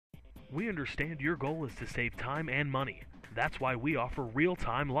We understand your goal is to save time and money. That's why we offer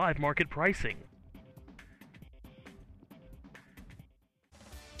real-time live market pricing.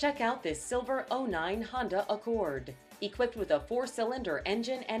 Check out this silver '09 Honda Accord, equipped with a 4-cylinder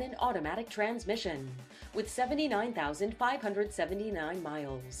engine and an automatic transmission, with 79,579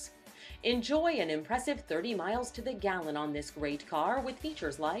 miles. Enjoy an impressive 30 miles to the gallon on this great car with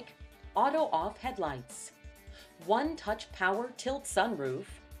features like auto-off headlights, one-touch power tilt sunroof,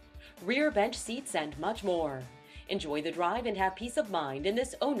 rear bench seats, and much more. Enjoy the drive and have peace of mind in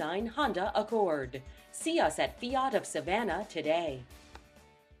this '09 Honda Accord. See us at FIAT of Savannah today.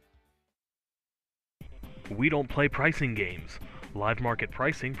 We don't play pricing games. Live market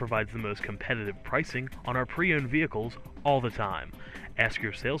pricing provides the most competitive pricing on our pre-owned vehicles all the time. Ask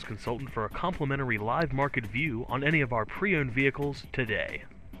your sales consultant for a complimentary live market view on any of our pre-owned vehicles today.